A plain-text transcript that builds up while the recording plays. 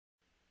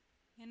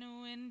In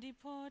a windy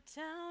port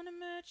town a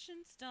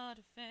merchant's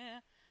daughter fair,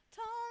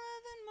 taller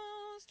than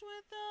most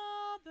with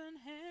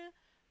auburn hair,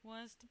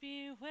 was to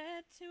be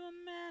wed to a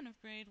man of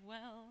great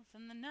wealth,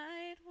 and the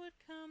night would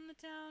come the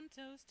town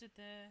toasted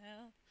their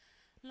health.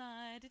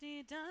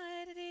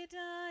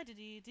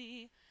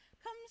 Lie-diddy-di-diddy-di-diddy-dee,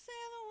 come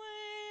sail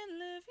away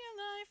and live your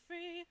life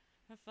free.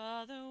 Her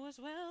father was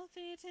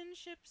wealthy, 10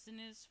 ships in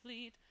his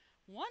fleet.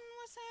 One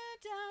was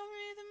her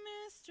dowry, the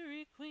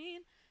Mystery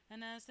Queen,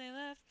 and as they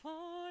left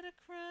port a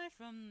cry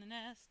from the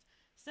nest.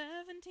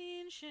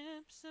 17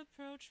 ships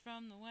approached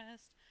from the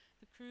west.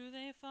 The crew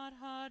they fought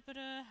hard, but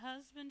her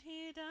husband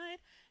he died.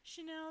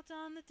 She knelt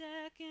on the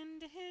deck,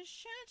 into his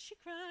shirt she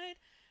cried.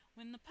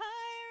 When the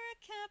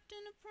pirate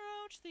captain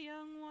approached the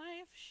young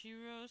wife, she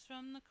rose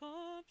from the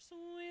corpse,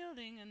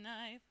 wielding a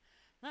knife.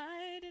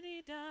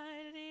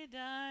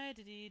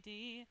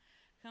 Lie-diddy-di-diddy-di-diddy-dee,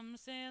 come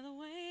sail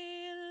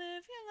away and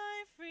live your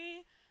life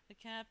free. The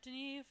captain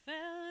he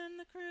fell and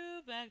the crew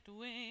backed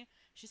away.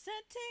 She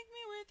said, take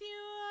me with you,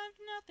 I've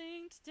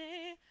nothing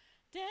today.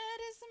 Dead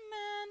is the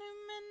man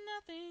who meant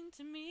nothing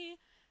to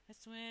me. I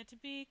swear to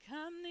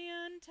become the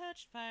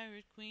untouched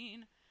pirate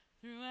queen.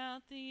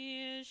 Throughout the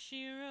years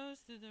she rose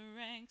through the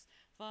ranks,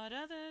 fought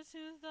others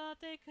who thought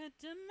they could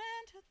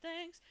demand her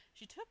thanks.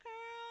 She took her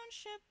own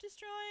ship,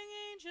 destroying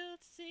Angel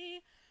to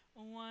sea,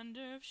 a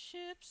wonder of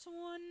ships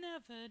one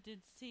never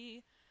did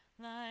see.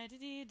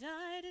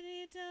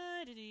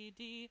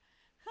 Lie-diddy-di-diddy-di-diddy-dee,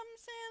 come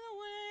sail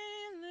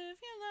away and live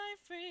your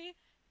life free.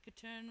 It could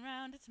turn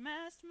round its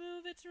mast,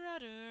 move its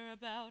rudder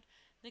about.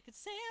 They could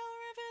sail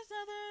rivers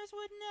others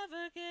would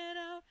never get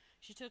out.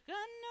 She took a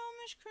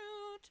gnomish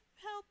crew to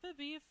help her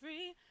be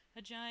free,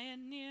 a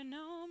giant near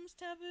gnomes,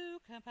 taboo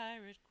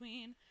pirate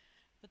queen.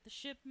 But the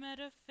ship met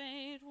her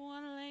fate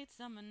one late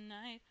summer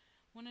night,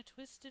 when a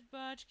twisted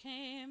barge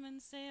came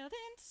and sailed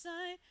into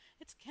sight.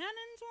 Its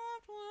cannons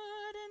warped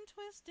wood and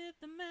twisted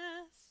the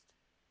mast,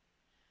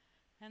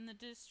 and the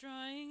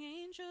destroying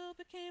Angel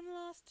became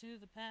lost to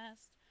the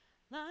past.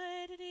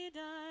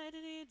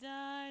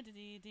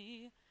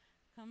 Lie-diddy-di-diddy-di-diddy-dee,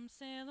 come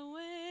sail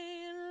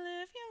away and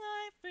live your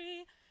life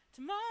free.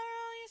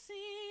 Tomorrow, you see,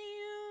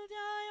 you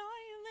die or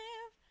you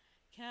live.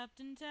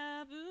 Captain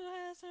Taboo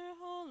has her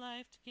whole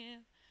life to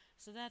give,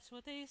 so that's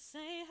what they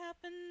say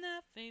happened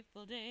that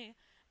fateful day.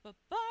 But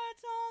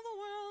bards all the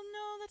world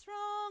know that's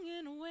wrong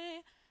in a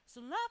way, so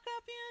lock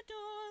up your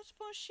doors,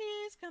 for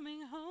she's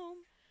coming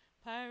home.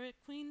 Pirate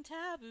Queen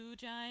Taboo,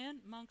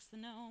 giant monks the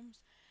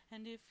gnomes.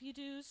 And if you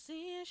do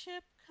see a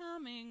ship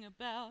coming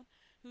about,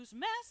 whose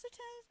mast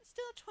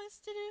still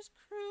twisted, whose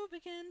crew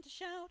begin to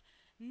shout,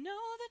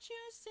 know that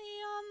you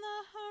see on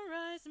the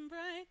horizon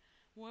bright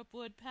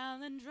warpwood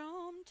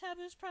palindrome,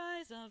 Taboo's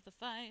prize of the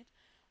fight.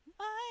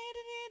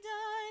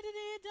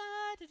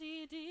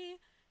 Lie-diddy-di-diddy-di-diddy-dee,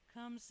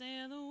 come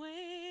sail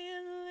away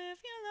and live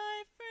your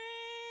life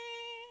free.